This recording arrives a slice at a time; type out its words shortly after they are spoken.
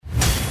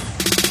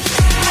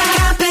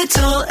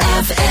Capital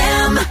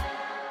FM.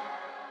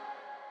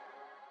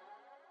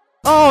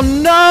 Oh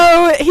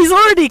no, he's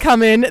already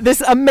come in,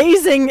 this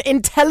amazing,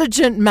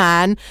 intelligent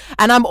man,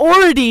 and I'm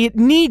already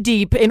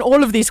knee-deep in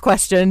all of these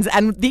questions,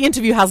 and the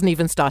interview hasn't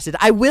even started.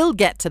 I will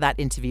get to that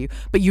interview,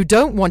 but you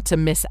don't want to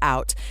miss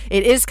out.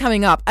 It is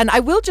coming up, and I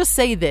will just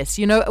say this,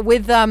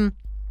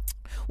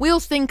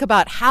 we'll think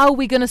about how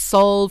we're going to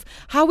solve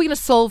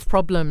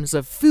problems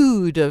of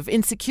food, of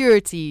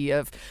insecurity,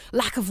 of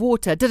lack of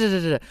water,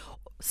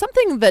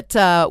 Something that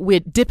we're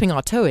dipping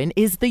our toe in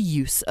is the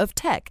use of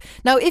tech.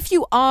 Now, if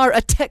you are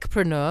a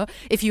techpreneur,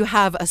 if you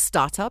have a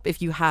startup,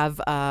 if you have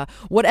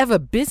whatever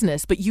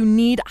business, but you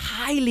need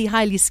highly,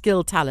 highly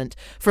skilled talent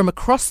from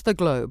across the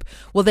globe,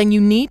 well, then you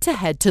need to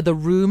head to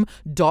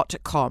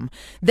theroom.com.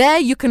 There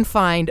you can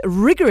find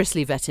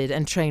rigorously vetted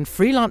and trained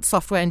freelance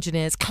software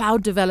engineers,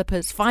 cloud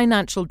developers,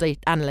 financial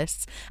data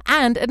analysts,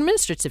 and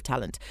administrative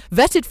talent.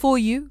 Vetted for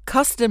you,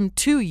 custom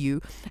to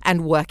you,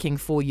 and working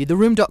for you.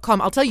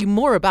 Theroom.com. I'll tell you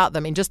more about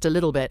them in just a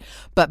little bit,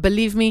 but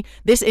believe me,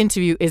 this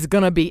interview is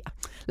gonna be,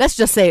 let's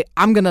just say,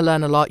 I'm gonna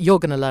learn a lot, you're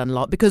gonna learn a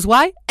lot, because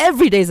why?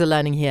 Every day's a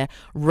learning here,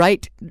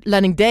 right?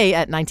 Learning day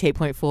at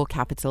 98.4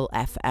 Capital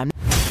FM.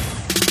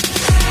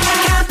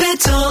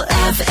 Capital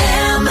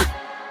FM.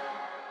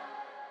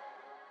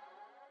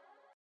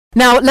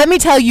 Now, let me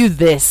tell you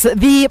this.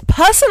 The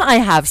person I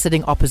have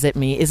sitting opposite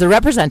me is a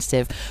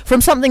representative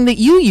from something that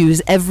you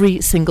use every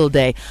single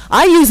day.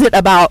 I use it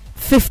about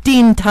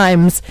 15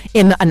 times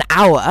in an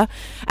hour,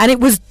 and it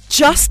was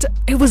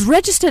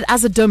registered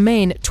as a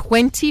domain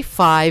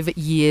 25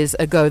 years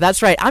ago.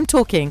 That's right. I'm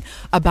talking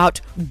about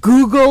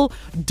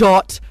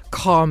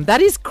Google.com.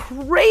 That is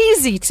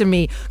crazy to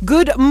me.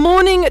 Good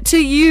morning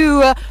to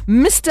you,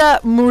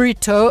 Mr.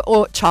 Murito,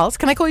 or Charles.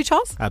 Can I call you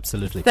Charles?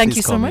 Absolutely. Thank Please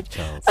you so call me much.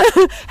 Charles.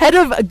 Head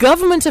of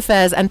Government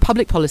Affairs and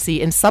Public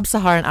Policy in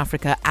Sub-Saharan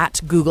Africa at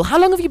Google. How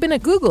long have you been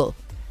at Google?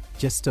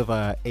 Just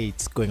over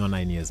 8, going on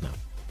 9 years now.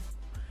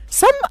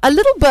 A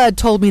little bird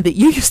told me that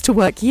you used to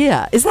work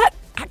here. Is that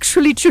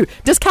actually true?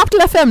 Does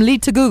Capital FM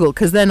lead to Google?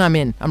 Because then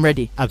I'm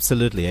ready.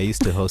 Absolutely. I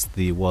used to host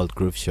the World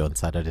Groove Show on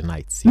Saturday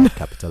nights here at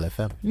Capital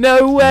FM.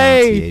 No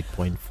way.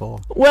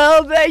 98.4.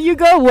 Well, there you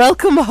go.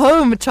 Welcome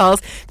home,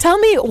 Charles. Tell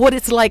me what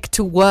it's like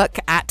to work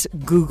at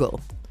Google.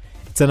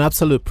 It's an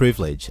absolute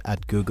privilege.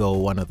 At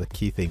Google, one of the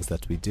key things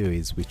that we do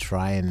is we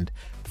try and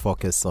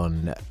focus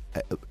on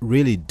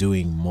really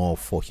doing more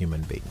for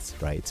human beings,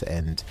 right?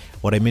 And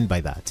what I mean by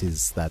that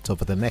is that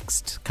over the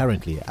next,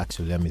 currently,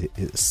 actually, let me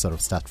sort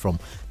of start from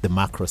the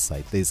macro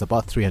side. There's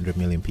about 300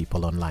 million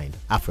people online,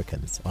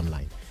 Africans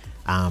online.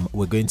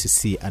 We're going to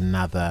see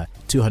another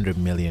 200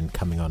 million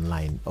coming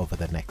online over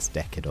the next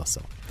decade or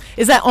so.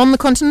 Is that on the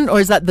continent,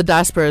 or is that the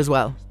diaspora as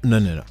well?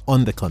 No.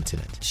 On the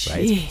continent,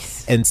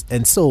 Jeez. right?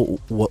 And so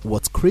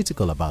what's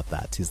critical about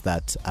that is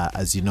that,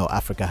 as you know,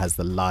 Africa has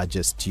the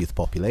largest youth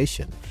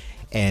population.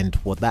 And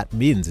what that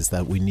means is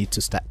that we need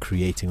to start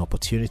creating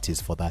opportunities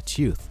for that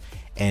youth.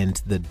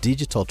 And the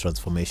digital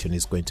transformation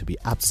is going to be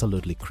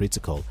absolutely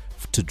critical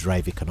to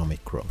drive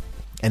economic growth.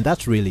 And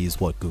that really is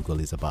what Google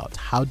is about.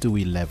 How do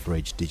we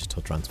leverage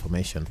digital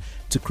transformation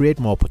to create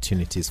more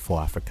opportunities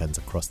for Africans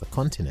across the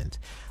continent?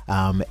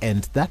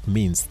 And that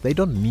means they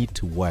don't need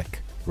to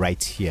work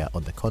right here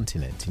on the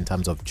continent in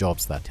terms of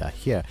jobs that are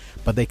here,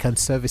 but they can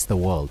service the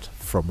world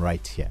from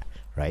right here.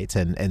 Right.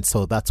 And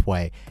so that's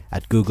why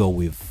at Google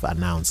we've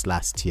announced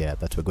last year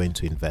that we're going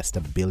to invest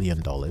 $1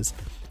 billion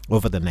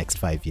over the next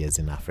 5 years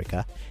in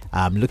Africa,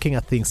 looking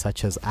at things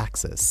such as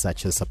access,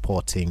 such as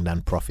supporting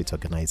non-profit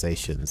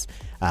organizations.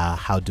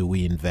 How do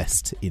we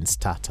invest in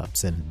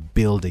startups and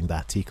building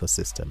that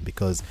ecosystem?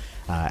 Because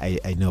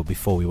I know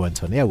before we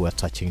went on air, we were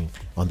touching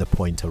on the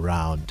point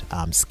around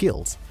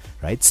skills.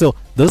 Right. So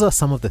those are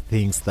some of the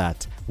things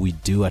that we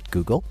do at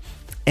Google.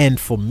 And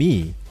for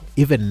me,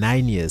 even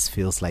 9 years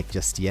feels like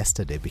just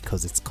yesterday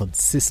because it's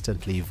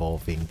consistently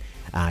evolving.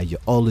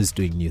 You're always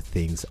doing new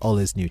things,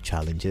 always new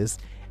challenges.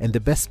 And the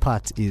best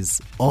part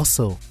is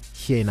also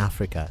here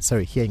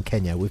in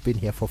Kenya, we've been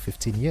here for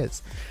 15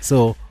 years.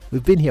 So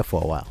we've been here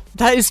for a while.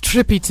 That is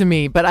trippy to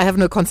me, but I have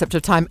no concept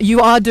of time. You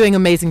are doing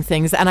amazing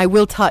things, and I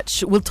will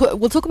we'll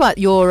talk about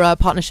your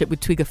partnership with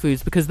Twiga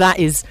Foods, because that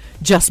is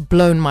just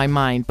blown my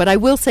mind. But I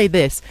will say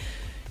this.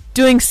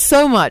 Doing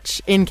so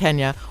much in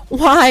Kenya.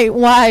 Why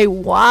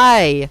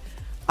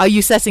are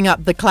you setting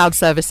up the cloud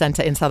service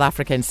center in South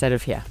Africa instead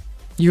of here?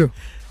 You.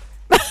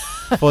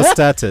 For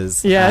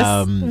starters,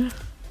 yes.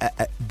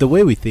 The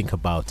way we think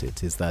about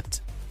it is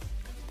that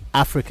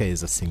Africa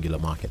is a singular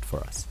market for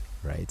us,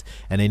 right?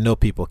 And I know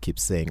people keep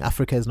saying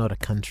Africa is not a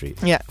country.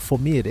 Yeah. For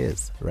me, it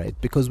is, right?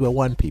 Because we're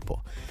one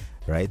people,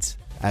 right?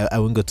 I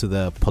won't go to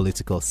the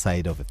political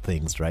side of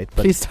things, right?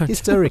 But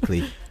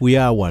historically, we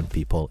are one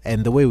people.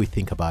 And the way we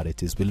think about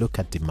it is we look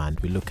at demand.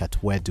 We look at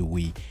where do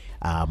we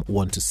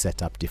want to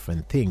set up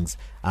different things.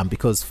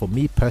 Because for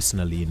me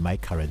personally, in my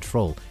current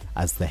role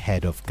as the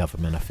head of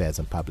government affairs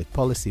and public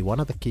policy,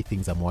 one of the key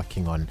things I'm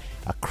working on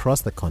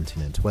across the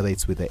continent, whether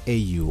it's with the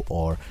AU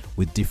or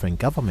with different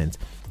governments,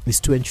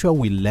 is to ensure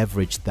we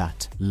leverage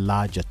that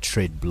larger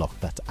trade bloc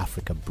that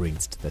Africa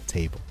brings to the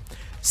table.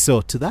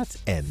 So to that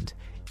end,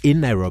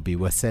 in Nairobi,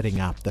 we're setting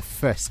up the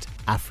first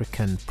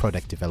African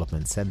Product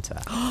Development Center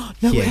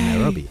here in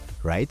Nairobi,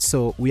 right?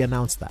 So we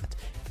announced that.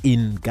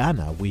 In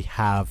Ghana, we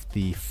have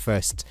the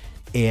first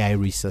AI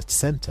Research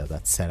Center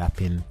that's set up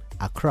in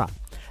Accra.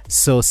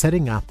 So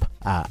setting up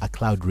a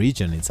cloud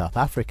region in South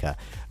Africa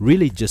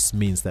really just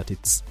means that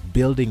it's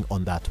building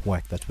on that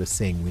work that we're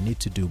saying we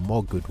need to do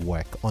more good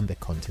work on the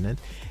continent.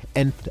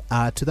 And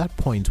to that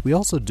point, we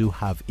also do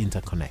have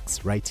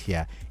interconnects right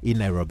here in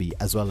Nairobi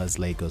as well as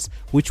Lagos,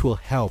 which will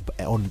help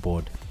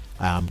onboard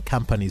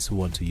companies who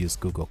want to use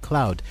Google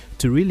Cloud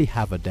to really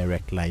have a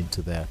direct line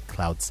to the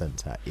cloud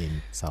center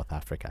in South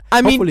Africa.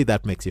 Hopefully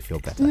that makes you feel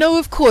better. No,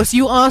 of course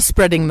you are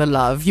spreading the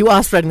love.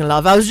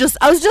 I was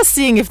just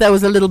seeing if there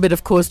was a little bit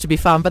of cause to be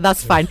found, but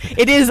that's fine.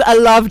 It is a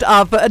loved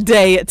up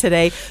day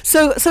today.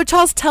 So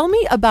Charles, tell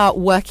me about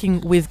working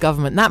with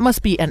government. That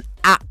must be an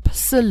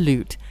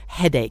absolute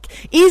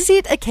headache. Is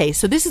it a case?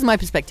 So this is my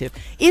perspective.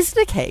 Is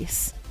it a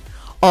case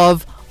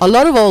of a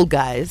lot of old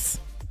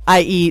guys,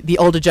 i.e., the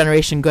older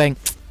generation, going,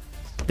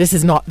 This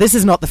is not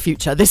the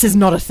future. This is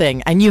not a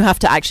thing. And you have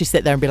to actually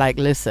sit there and be like,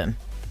 listen,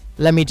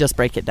 let me just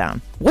break it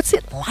down. What's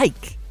it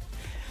like?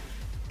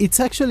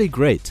 It's actually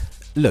great.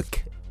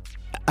 Look,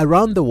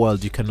 around the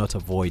world, you cannot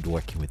avoid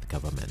working with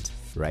government,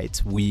 right?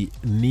 We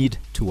need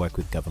to work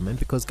with government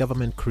because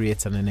government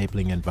creates an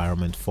enabling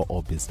environment for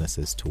all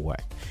businesses to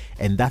work.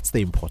 And that's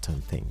the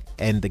important thing.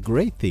 And the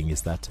great thing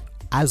is that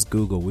as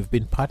Google, we've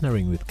been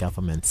partnering with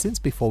government since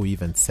before we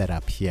even set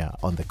up here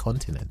on the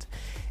continent.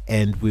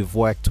 And we've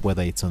worked,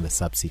 whether it's on the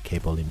subsea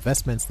cable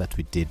investments that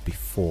we did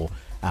before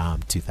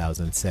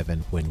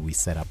 2007 when we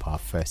set up our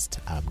first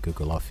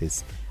Google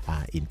office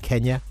in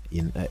Kenya,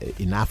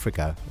 in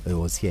Africa. It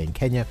was here in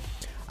Kenya.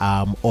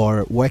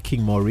 Or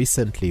working more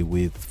recently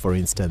with, for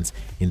instance,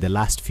 in the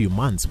last few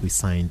months, we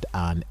signed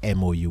an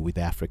MOU with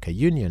the Africa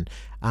Union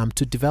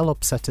to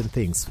develop certain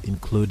things,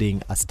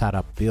 including a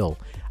startup bill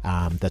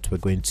that we're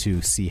going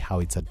to see how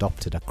it's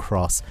adopted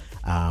across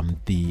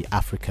the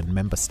African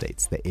member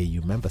states, the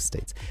AU member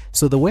states.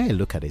 So the way I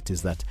look at it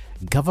is that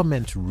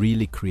government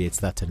really creates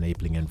that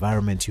enabling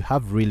environment. You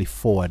have really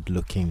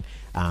forward-looking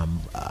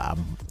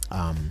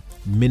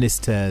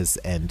ministers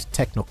and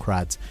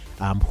technocrats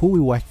who we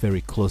work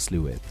very closely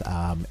with.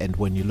 And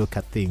when you look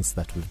at things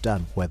that we've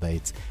done, whether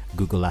it's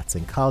Google Arts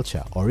and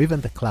Culture or even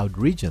the cloud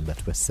region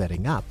that we're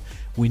setting up,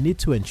 we need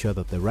to ensure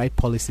that the right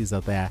policies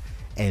are there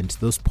and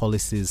those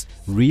policies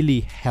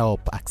really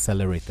help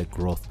accelerate the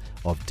growth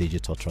of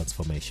digital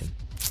transformation.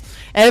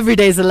 Every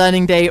day is a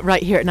learning day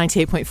right here at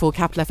 98.4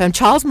 Capital FM.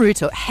 Charles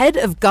Maruto, Head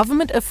of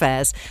Government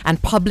Affairs and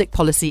Public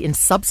Policy in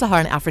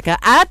Sub-Saharan Africa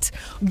at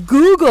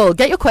Google.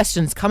 Get your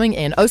questions coming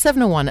in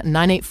 0701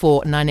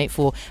 984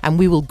 984 and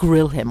we will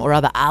grill him, or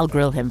rather I'll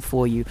grill him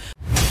for you.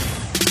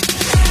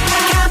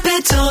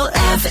 Capital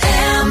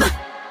FM.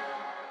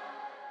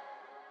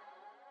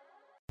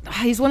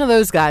 He's one of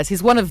those guys.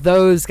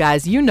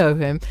 You know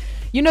him.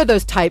 You know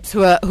those types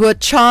who are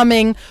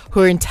charming,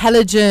 who are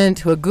intelligent,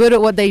 who are good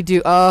at what they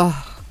do.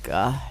 Oh,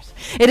 God.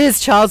 It is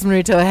Charles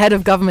Maruto, Head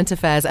of Government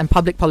Affairs and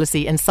Public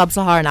Policy in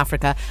Sub-Saharan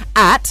Africa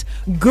at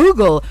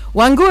Google.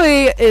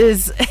 Wangui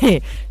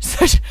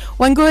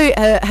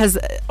has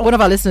one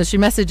of our listeners. She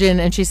messaged in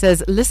and she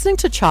says, listening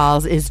to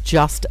Charles is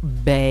just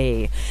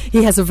bae.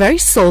 He has a very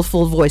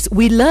soulful voice.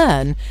 We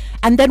learn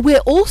and then we're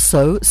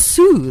also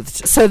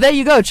soothed. So there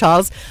you go,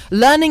 Charles.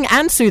 Learning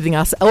and soothing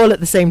us all at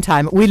the same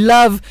time. We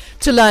love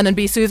to learn and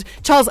be soothed.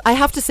 Charles, I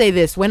have to say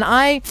this. We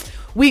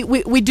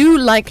do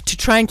like to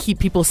try and keep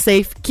people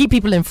safe, keep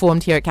people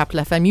informed here at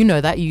Capital FM. You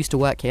know that. You used to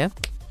work here.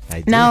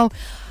 I do. Now,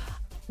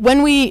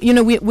 when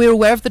we're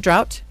aware of the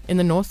drought in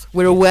the north.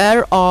 We're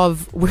aware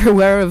of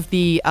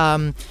the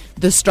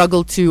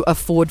struggle to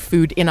afford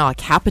food in our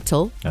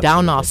capital, Absolutely.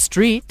 down our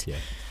street. Yeah.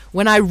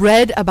 When I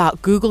read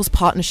about Google's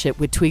partnership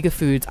with Twiga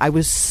Foods, I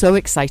was so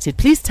excited.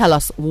 Please tell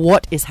us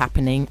what is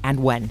happening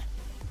and when.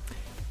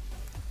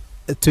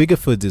 Twiga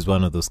Foods is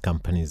one of those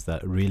companies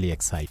that really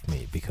excite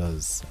me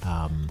because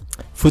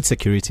food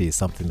security is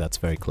something that's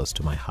very close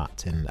to my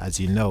heart. And as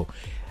you know,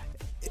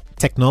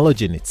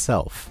 technology in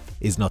itself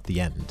is not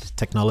the end.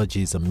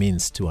 Technology is a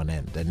means to an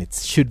end, and it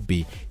should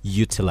be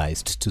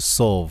utilized to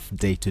solve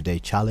day-to-day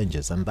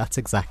challenges. And that's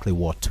exactly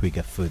what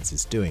Twiga Foods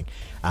is doing.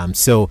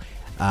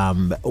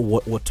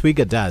 What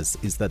Twiga does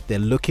is that they're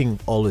looking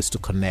always to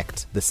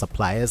connect the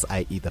suppliers,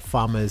 i.e. the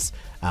farmers,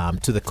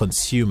 to the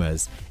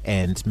consumers,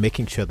 and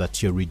making sure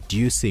that you're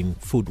reducing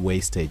food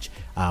wastage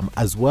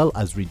as well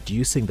as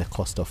reducing the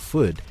cost of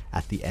food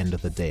at the end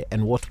of the day.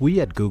 And what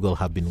we at Google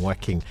have been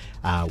working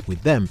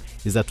with them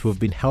is that we've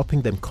been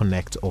helping them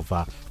connect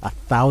over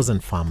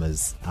 1,000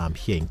 farmers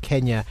here in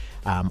Kenya,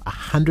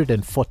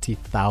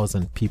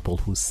 140,000 people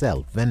who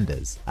sell,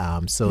 vendors.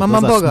 So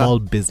Mama those are Mboga. small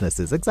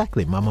businesses,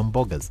 exactly, Mama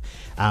Mbogas,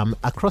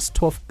 across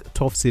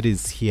 12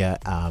 cities here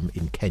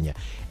in Kenya.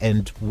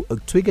 And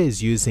Twiga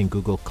is using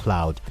Google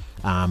Cloud,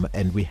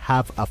 and we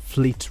have a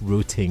fleet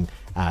routing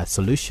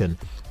solution,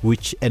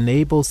 which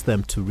enables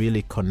them to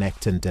really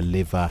connect and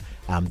deliver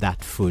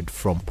that food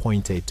from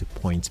point A to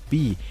point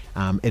B,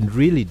 and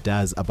really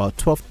does about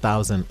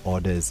 12,000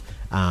 orders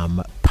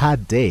per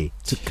day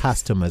to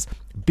customers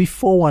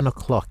before 1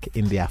 o'clock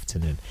in the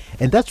afternoon.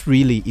 And that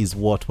really is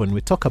what, when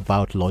we talk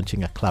about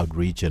launching a cloud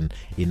region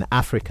in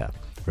Africa,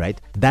 right,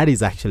 that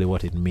is actually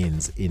what it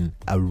means in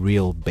a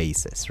real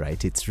basis,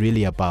 right? It's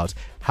really about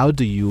how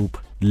do you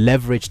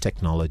leverage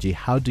technology,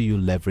 how do you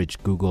leverage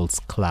Google's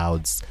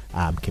cloud's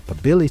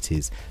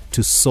capabilities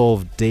to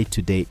solve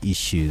day-to-day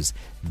issues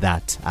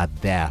that are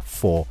there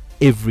for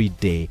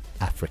everyday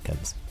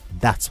Africans.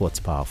 That's what's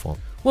powerful.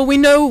 Well, we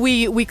know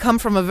we come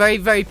from a very,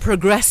 very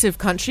progressive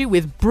country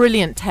with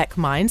brilliant tech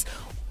minds.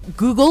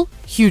 Google,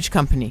 huge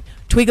company.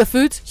 Twiga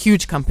Foods,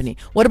 huge company.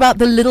 What about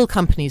the little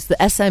companies, the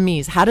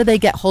SMEs? How do they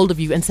get hold of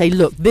you and say,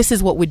 look, this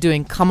is what we're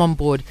doing, come on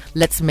board,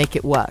 let's make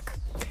it work?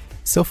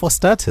 So for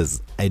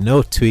starters, I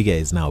know Twiga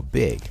is now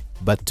big,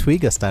 but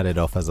Twiga started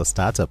off as a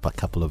startup a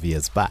couple of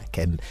years back,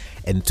 and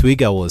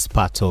Twiga was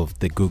part of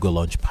the Google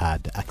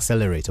Launchpad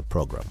Accelerator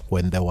program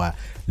when they were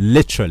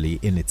literally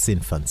in its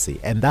infancy.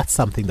 And that's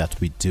something that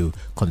we do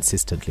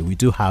consistently. We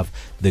do have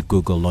the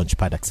Google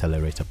Launchpad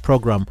Accelerator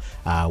program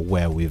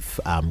where we've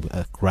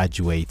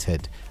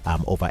graduated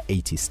over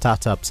 80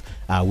 startups.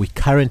 We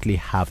currently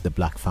have the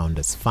Black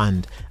Founders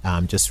Fund.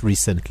 Just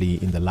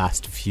recently, in the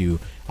last few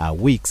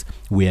weeks,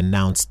 we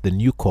announced the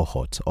new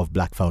cohort of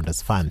Black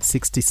Founders Fund,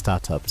 60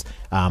 startups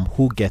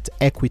who get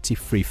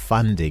equity-free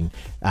funding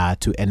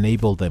to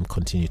enable them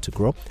continue to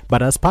grow.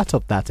 But as part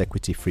of that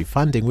equity-free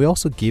funding, we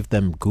also give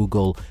them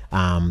Google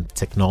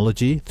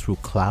technology through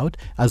cloud,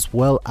 as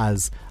well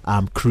as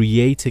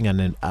creating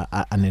an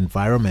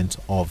environment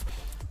of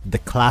the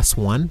class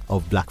 1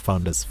 of Black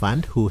Founders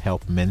Fund who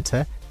help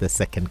mentor the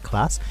second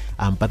class.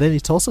 But then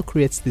it also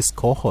creates this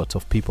cohort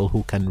of people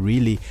who can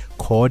really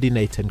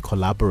coordinate and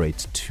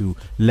collaborate to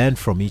learn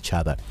from each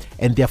other.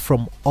 And they're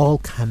from all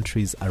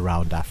countries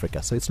around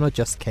Africa. So it's not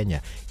just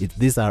Kenya.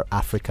 These are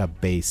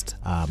Africa-based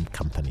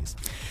companies.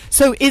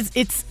 So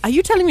are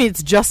you telling me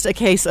it's just a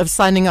case of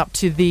signing up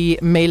to the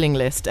mailing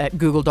list at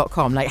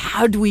google.com? Like,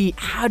 how do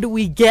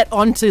we get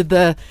onto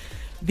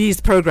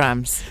these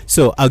programs?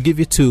 So I'll give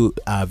you two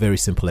very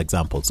simple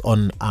examples.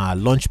 On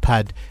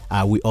Launchpad,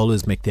 we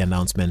always make the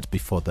announcement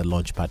before the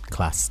Launchpad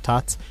class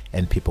starts,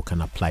 and people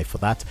can apply for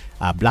that.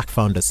 Black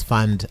Founders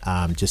Fund,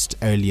 just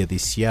earlier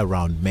this year,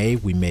 around May,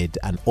 we made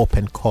an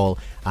open call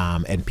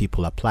and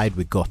people applied.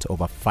 We got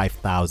over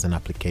 5,000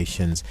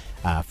 applications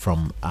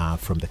from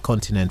the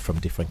continent, from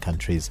different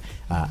countries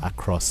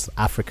across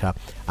Africa.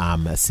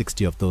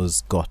 60 of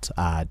those got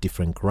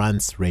different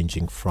grants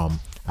ranging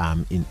from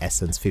in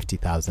essence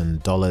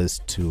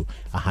 $50,000 to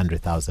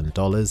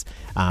 $100,000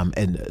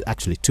 and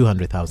actually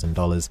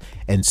 $200,000.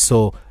 And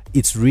so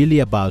it's really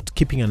about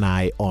keeping an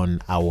eye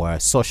on our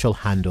social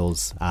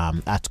handles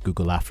at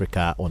Google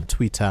Africa on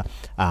Twitter,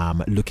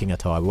 looking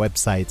at our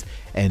website,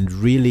 and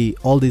really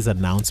all these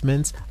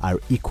announcements are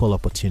equal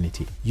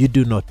opportunity. You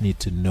do not need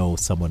to know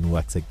someone who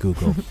works at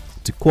Google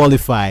to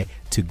qualify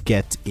to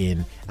get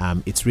in.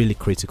 It's really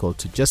critical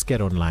to just get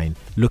online,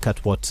 look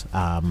at what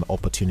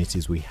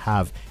opportunities we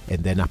have,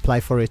 and then apply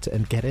for it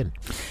and get in.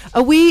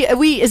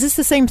 Is this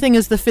the same thing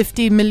as the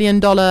 $50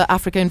 million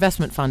Africa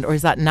Investment Fund, or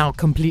is that now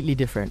completely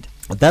different?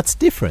 That's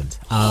different.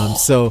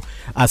 So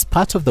as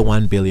part of the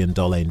 $1 billion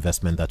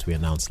investment that we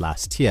announced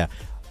last year,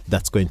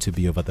 that's going to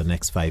be over the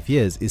next 5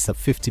 years, is a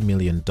 $50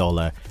 million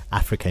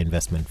Africa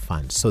Investment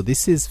Fund. So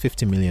this is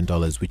 $50 million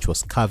which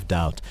was carved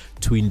out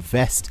to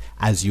invest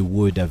as you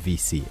would a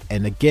VC.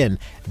 And again,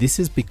 this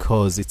is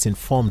because it's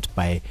informed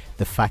by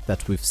the fact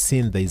that we've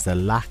seen there's a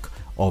lack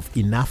of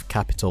enough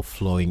capital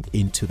flowing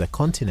into the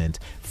continent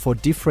for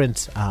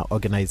different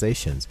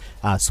organizations.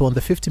 So on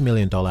the $50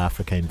 million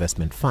Africa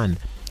Investment Fund,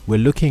 we're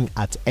looking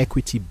at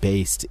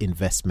equity-based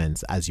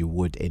investments as you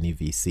would any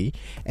VC.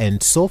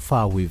 And so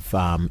far, we've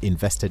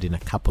invested in a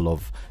couple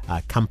of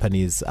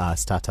companies,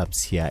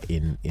 startups here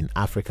in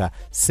Africa.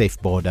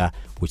 Safe Border,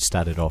 which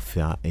started off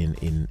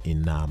in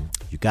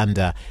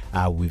Uganda.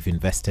 We've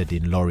invested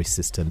in Lorry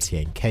Systems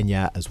here in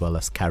Kenya, as well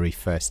as Carry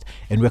First.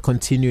 And we're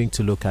continuing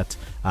to look at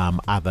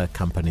other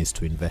companies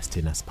to invest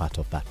in as part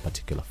of that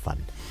particular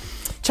fund.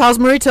 Charles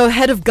Marito,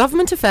 Head of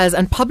Government Affairs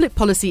and Public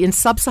Policy in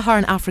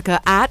Sub-Saharan Africa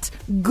at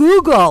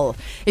Google.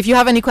 If you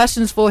have any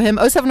questions for him,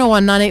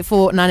 0701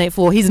 984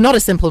 984. He's not a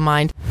simple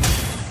mind.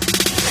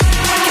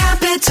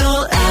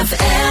 Capital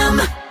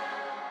FM.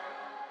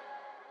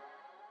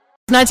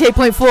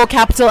 98.4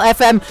 Capital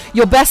FM,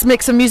 your best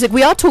mix of music.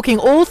 We are talking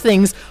all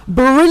things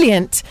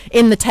brilliant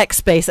in the tech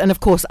space. And of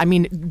course, I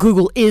mean,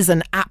 Google is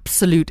an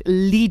absolute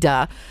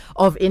leader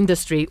of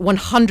industry,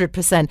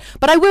 100%.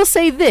 But I will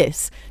say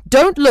this,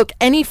 don't look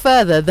any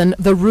further than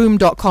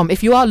theroom.com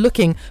if you are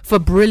looking for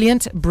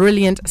brilliant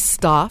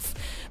staff.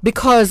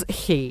 Because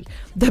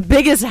the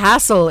biggest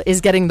hassle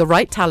is getting the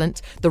right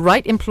talent, the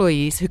right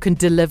employees who can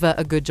deliver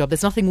a good job.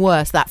 There's nothing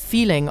worse, that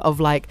feeling of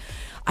like,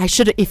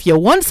 If you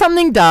want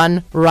something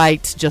done,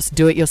 right, just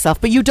do it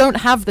yourself. But you don't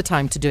have the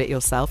time to do it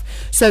yourself.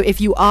 So if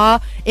you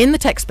are in the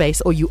tech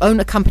space or you own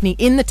a company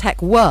in the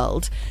tech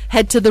world,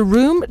 head to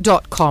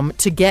theroom.com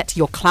to get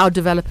your cloud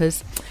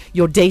developers,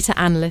 your data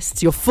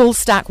analysts, your full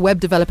stack web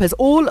developers,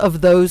 all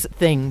of those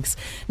things.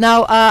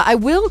 Now, I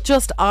will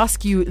just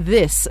ask you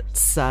this,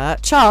 sir.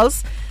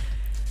 Charles,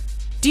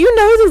 do you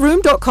know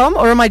theroom.com,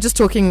 or am I just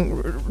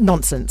talking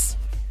nonsense?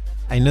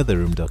 I know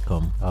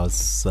theroom.com. I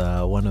was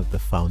one of the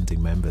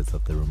founding members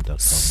of theroom.com.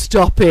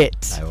 Stop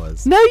it. I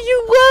was. No,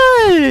 you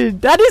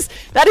weren't. That is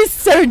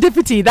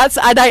serendipity.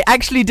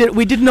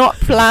 We did not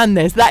plan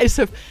this. That is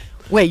so.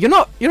 Wait, you're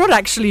not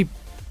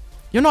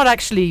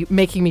actually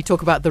making me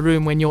talk about the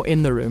room when you're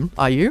in the room,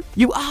 are you?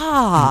 You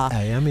are.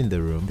 I am in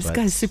the room. This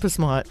guy's super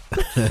smart.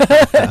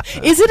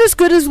 Is it as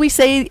good as we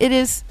say it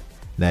is?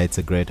 No, it's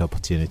a great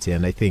opportunity.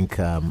 And I think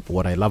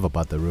what I love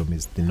about the room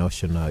is the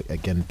notion,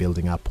 again,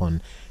 building up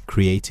on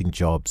creating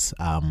jobs.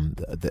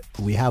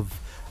 We have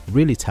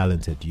really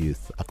talented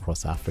youth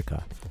across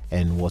Africa.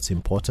 And what's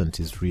important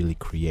is really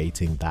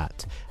creating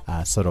that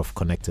sort of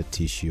connected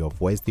tissue of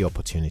where's the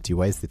opportunity,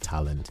 where's the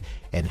talent,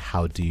 and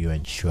how do you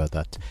ensure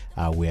that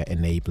we're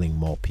enabling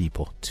more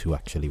people to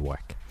actually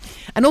work.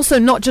 And also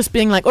not just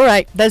being like, all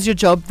right, there's your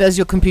job, there's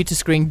your computer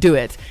screen, do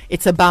it.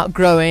 It's about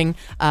growing,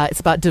 it's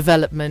about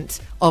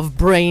development of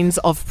brains,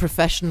 of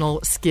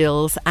professional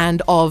skills,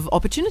 and of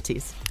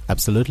opportunities.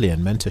 Absolutely,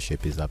 and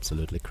mentorship is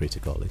absolutely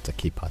critical. It's a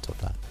key part of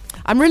that.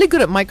 I'm really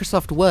good at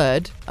Microsoft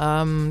Word.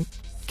 Can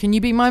you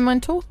be my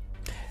mentor?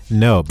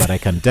 No, but I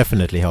can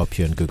definitely help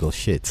you in Google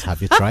Sheets. Have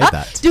you tried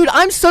that? Dude,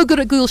 I'm so good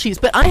at Google Sheets,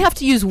 but I have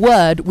to use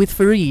Word with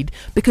Farid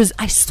because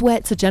I swear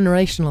it's a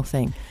generational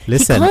thing.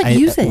 Listen, he can't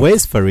use it.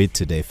 Where's Farid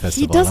today, first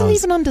he of all? He doesn't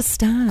even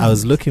understand. I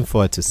was looking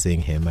forward to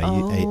seeing him.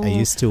 I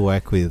used to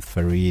work with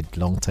Farid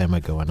long time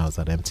ago when I was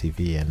at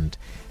MTV, and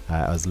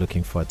I was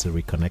looking forward to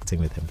reconnecting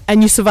with him.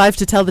 And you survived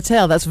to tell the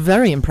tale. That's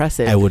very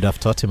impressive. I would have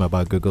taught him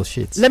about Google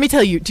Sheets. Let me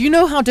tell you, do you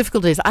know how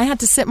difficult it is? I had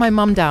to sit my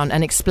mum down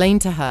and explain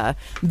to her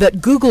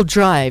that Google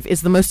Drive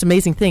is the most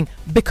amazing thing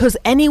because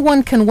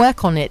anyone can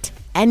work on it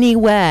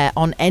anywhere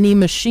on any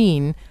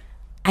machine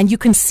and you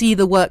can see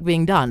the work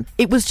being done.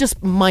 It was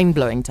just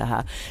mind-blowing to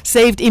her.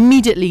 Saved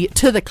immediately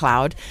to the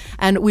cloud.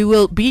 And we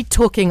will be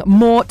talking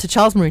more to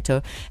Charles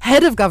Maruto,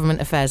 Head of Government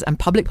Affairs and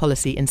Public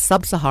Policy in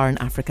Sub-Saharan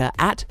Africa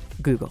at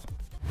Google.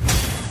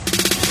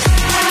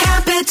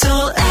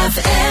 Capital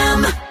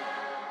FM.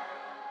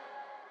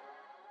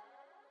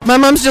 My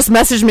mum's just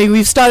messaged me.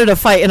 We've started a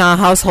fight in our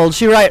household.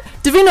 She wrote,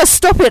 Davina,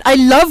 stop it. I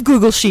love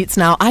Google Sheets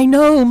now. I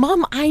know,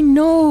 Mum, I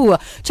know.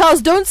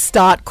 Charles, don't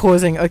start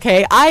causing,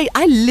 okay?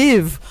 I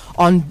live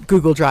on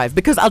Google Drive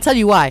because I'll tell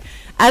you why.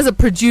 As a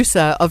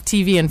producer of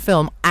TV and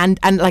film and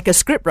like a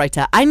script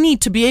writer, I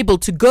need to be able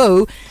to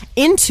go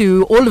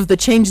into all of the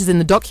changes in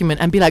the document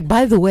and be like,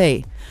 by the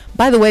way,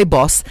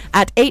 boss,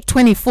 at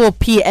 8:24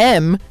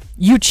 p.m.,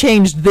 you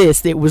changed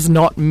this. It was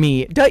not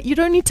me. You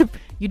don't need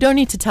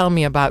to tell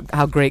me about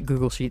how great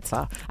Google Sheets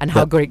are and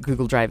how great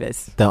Google Drive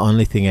is. The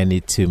only thing I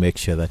need to make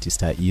sure that you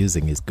start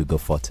using is Google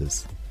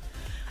Photos.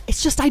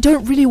 It's just I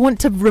don't really want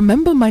to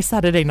remember my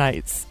Saturday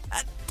nights.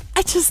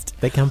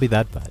 They can't be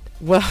that bad.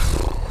 Well,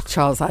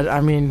 Charles,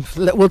 I mean,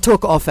 we'll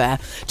talk off air.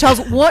 Charles,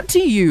 what do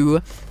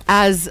you,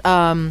 as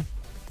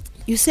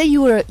you say,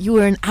 you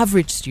were an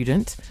average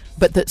student,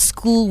 but that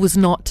school was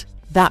not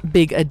that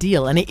big a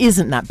deal, and it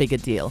isn't that big a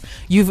deal.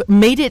 You've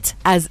made it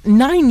as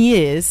 9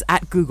 years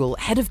at Google,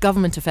 Head of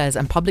Government Affairs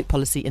and Public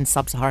Policy in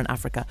Sub-Saharan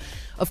Africa.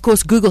 Of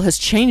course, Google has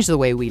changed the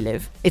way we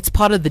live. It's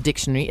part of the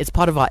dictionary. It's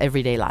part of our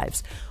everyday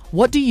lives.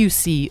 What do you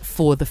see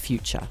for the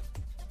future?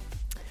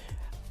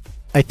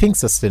 I think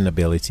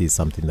sustainability is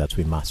something that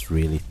we must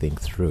really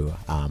think through,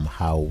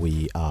 how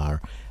we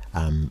are,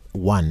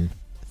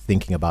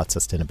 thinking about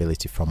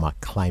sustainability from a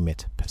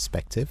climate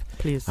perspective.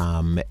 Please.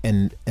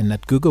 And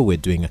at Google, we're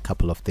doing a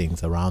couple of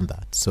things around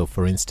that. So,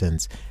 for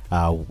instance,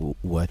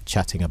 we're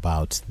chatting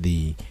about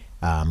the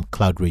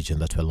cloud region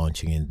that we're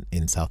launching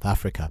in South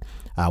Africa.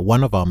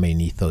 One of our main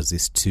ethos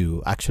is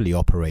to actually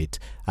operate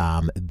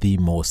the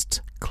most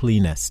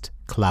cleanest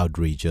cloud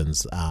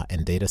regions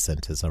and data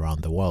centers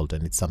around the world,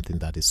 and it's something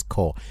that is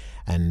core.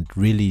 And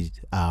really,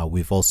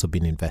 we've also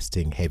been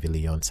investing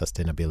heavily on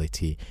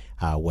sustainability,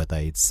 whether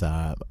it's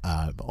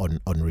on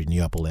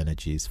renewable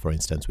energies. For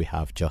instance, we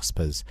have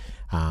Josper's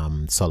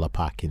solar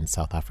park in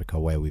South Africa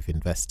where we've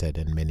invested,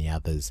 and many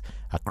others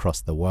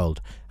across the world.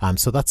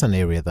 So that's an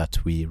area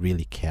that we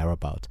really care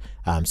about.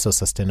 So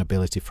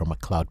sustainability from a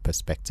cloud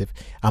perspective,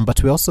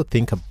 but we also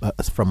think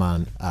from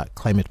a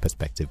climate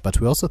perspective,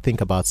 but we also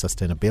think about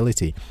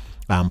sustainability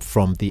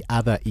from the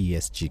other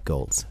ESG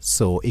goals,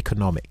 so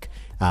economic.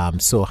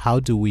 So how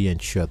do we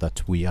ensure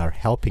that we are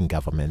helping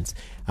governments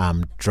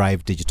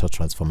drive digital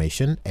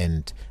transformation,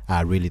 and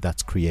really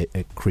that's create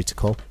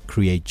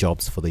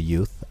jobs for the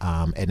youth,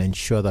 and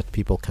ensure that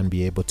people can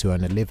be able to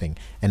earn a living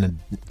and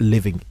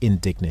living in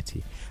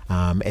dignity.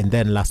 And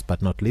then last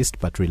but not least,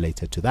 but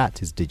related to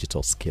that, is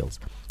digital skills.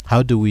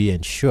 How do we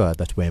ensure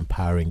that we're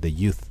empowering the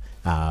youth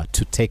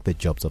to take the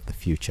jobs of the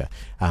future.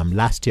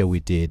 Last year, we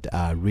did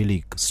a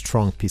really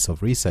strong piece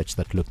of research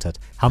that looked at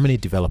how many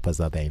developers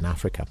are there in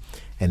Africa.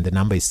 And the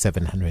number is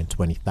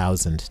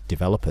 720,000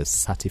 developers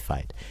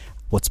certified.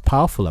 What's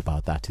powerful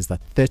about that is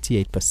that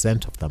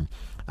 38% of them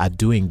are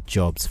doing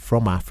jobs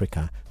from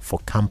Africa for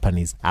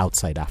companies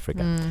outside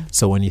Africa.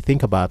 So when you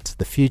think about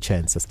the future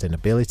and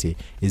sustainability,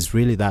 is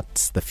really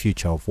that's the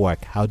future of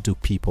work. How do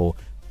people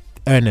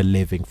earn a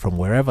living from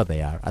wherever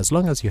they are, as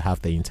long as you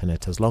have the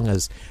internet, as long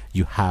as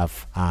you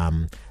have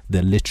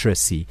the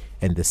literacy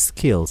and the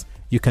skills,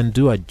 you can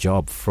do a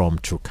job from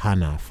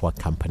Turkana for a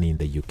company in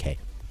the UK.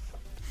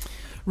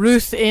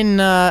 Ruth in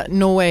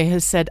Norway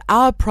has said,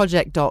 our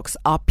project docs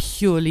are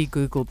purely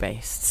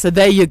Google-based. So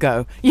there you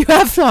go. You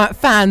have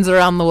fans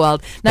around the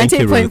world.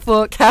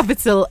 98.4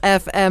 Capital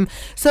FM.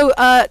 So,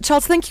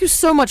 Charles, thank you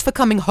so much for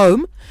coming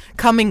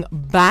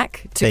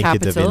back to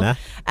Capital. You,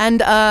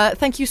 and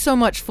thank you so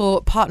much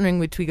for partnering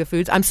with Twiga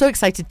Foods. I'm so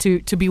excited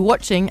to be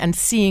watching and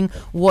seeing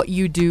what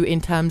you do in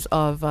terms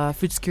of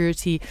food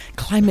security,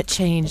 climate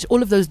change,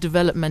 all of those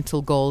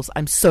developmental goals.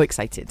 I'm so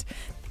excited.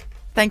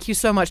 Thank you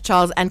so much,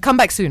 Charles, and come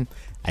back soon.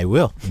 I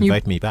will.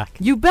 Invite me back.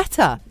 You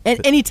better.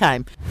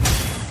 Anytime.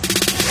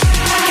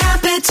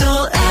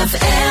 Capital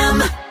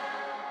FM.